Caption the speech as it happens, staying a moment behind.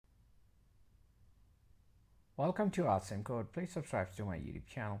Welcome to Awesome Code. Please subscribe to my YouTube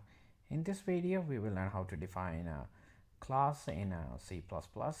channel. In this video, we will learn how to define a class in C++.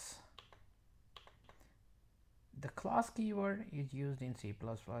 The class keyword is used in C++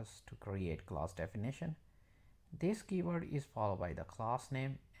 to create class definition. This keyword is followed by the class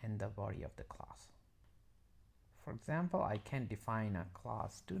name and the body of the class. For example, I can define a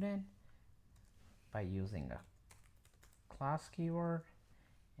class student by using a class keyword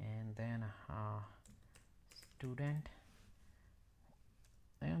and then student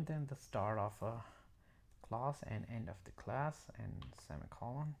and then the start of a class and end of the class and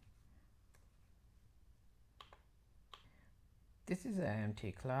semicolon. This is an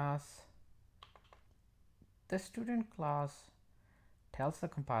empty class. The student class tells the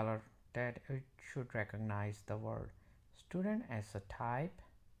compiler that it should recognize the word student as a type.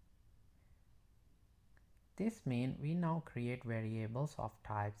 This means we now create variables of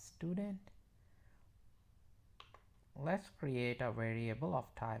type student. Let's create a variable of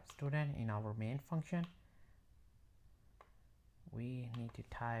type student in our main function. We need to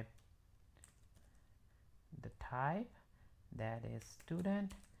type the type, that is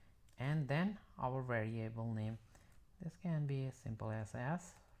student, and then our variable name. This can be as simple as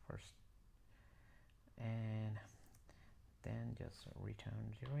s first, and then just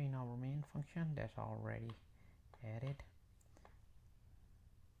return 0 in our main function. That's already added.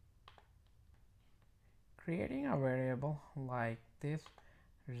 Creating a variable like this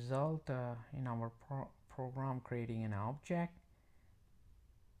result in our program creating an object.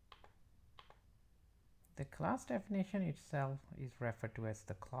 The class definition itself is referred to as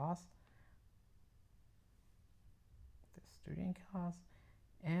the class, the student class,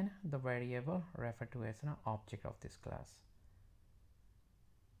 and the variable referred to as an object of this class.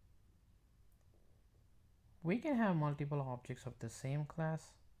 We can have multiple objects of the same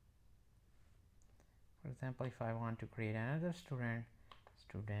class. For example, if I want to create another student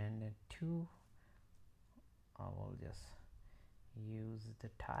 2, I will just use the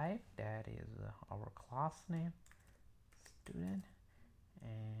type, that is our class name student,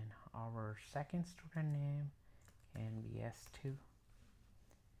 and our second student name can be s2.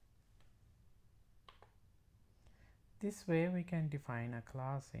 This way we can define a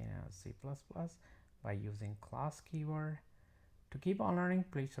class in C++ by using class keyword. To keep on learning,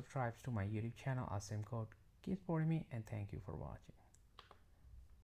 please subscribe to my YouTube channel Awesome Code. Keep supporting me and thank you for watching.